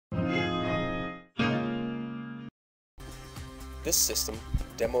This system,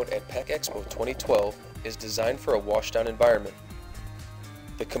 demoed at Pack Expo 2012, is designed for a washdown environment.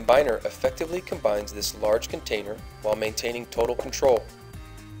 The combiner effectively combines this large container while maintaining total control.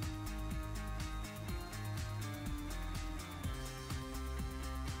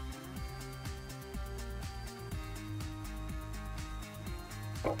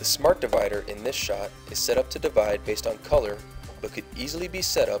 The smart divider in this shot is set up to divide based on color, but could easily be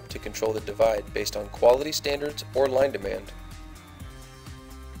set up to control the divide based on quality standards or line demand.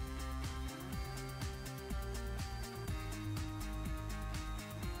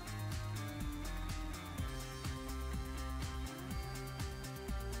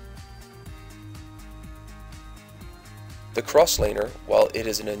 The crosslaner, while it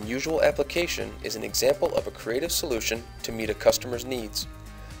is an unusual application, is an example of a creative solution to meet a customer's needs.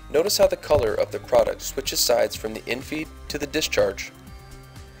 Notice how the color of the product switches sides from the infeed to the discharge.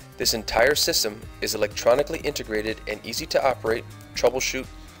 This entire system is electronically integrated and easy to operate, troubleshoot,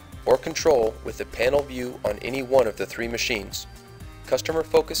 or control with the panel view on any one of the three machines.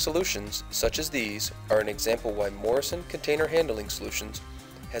 Customer-focused solutions such as these are an example why Morrison Container Handling Solutions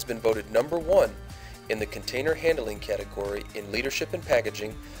has been voted #1 in the container handling category in leadership and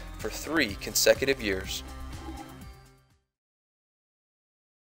packaging for 3 consecutive years.